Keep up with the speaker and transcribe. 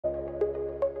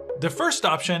The first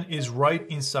option is right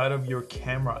inside of your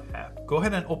camera app. Go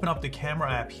ahead and open up the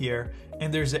camera app here,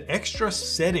 and there's an extra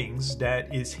settings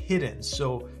that is hidden.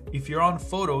 So if you're on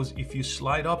photos, if you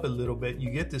slide up a little bit,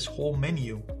 you get this whole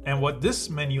menu. And what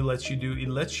this menu lets you do, it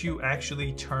lets you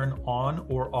actually turn on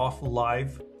or off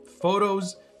live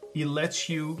photos. It lets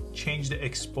you change the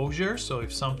exposure. So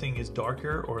if something is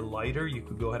darker or lighter, you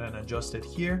could go ahead and adjust it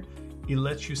here. It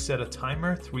lets you set a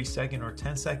timer, 3-second or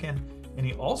 10-second. And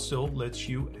it also lets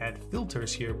you add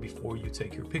filters here before you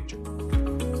take your picture.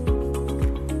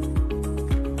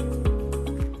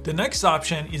 The next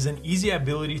option is an easy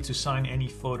ability to sign any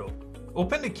photo.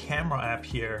 Open the camera app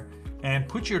here and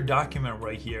put your document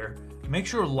right here. Make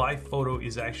sure live photo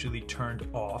is actually turned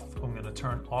off. I'm going to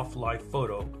turn off live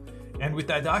photo. And with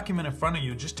that document in front of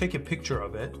you, just take a picture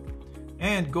of it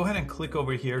and go ahead and click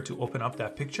over here to open up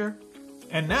that picture.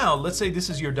 And now, let's say this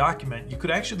is your document. You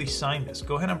could actually sign this.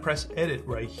 Go ahead and press edit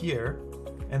right here.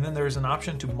 And then there's an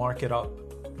option to mark it up.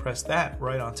 Press that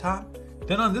right on top.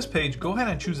 Then on this page, go ahead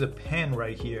and choose a pen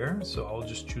right here. So I'll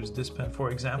just choose this pen,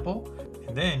 for example.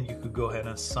 And then you could go ahead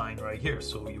and sign right here.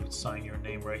 So you would sign your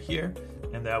name right here,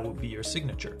 and that would be your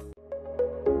signature.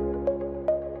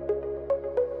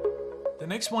 The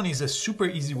next one is a super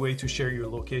easy way to share your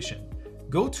location.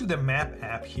 Go to the map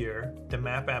app here, the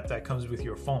map app that comes with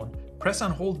your phone. Press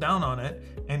and hold down on it,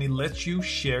 and it lets you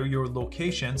share your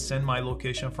location, send my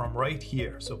location from right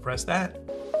here. So press that.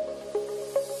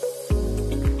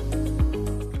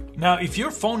 Now, if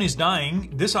your phone is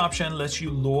dying, this option lets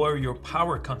you lower your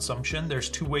power consumption. There's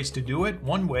two ways to do it.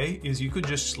 One way is you could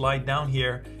just slide down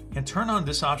here and turn on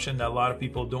this option that a lot of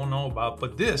people don't know about,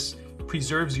 but this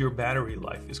preserves your battery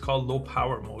life. It's called low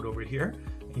power mode over here.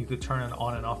 You could turn it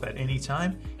on and off at any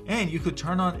time, and you could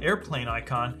turn on airplane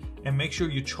icon and make sure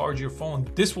you charge your phone.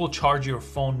 This will charge your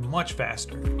phone much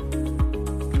faster.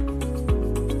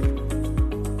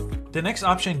 The next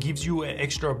option gives you an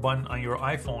extra button on your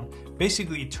iPhone.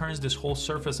 Basically, it turns this whole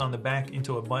surface on the back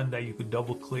into a button that you could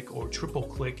double click or triple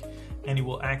click, and it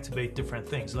will activate different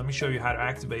things. Let me show you how to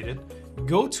activate it.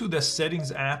 Go to the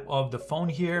settings app of the phone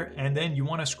here, and then you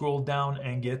want to scroll down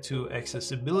and get to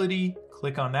accessibility.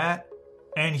 Click on that.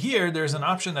 And here there's an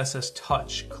option that says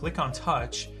touch. Click on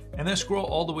touch and then scroll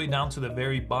all the way down to the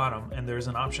very bottom, and there's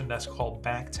an option that's called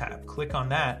back tap. Click on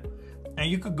that, and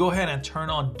you could go ahead and turn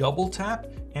on double tap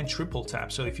and triple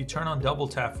tap. So if you turn on double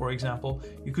tap, for example,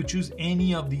 you could choose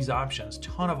any of these options.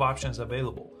 Ton of options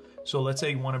available. So let's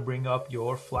say you want to bring up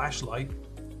your flashlight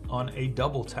on a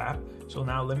double tap. So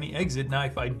now let me exit. Now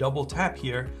if I double tap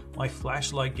here, my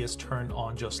flashlight gets turned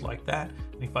on just like that.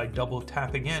 And if I double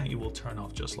tap again, it will turn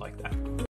off just like that.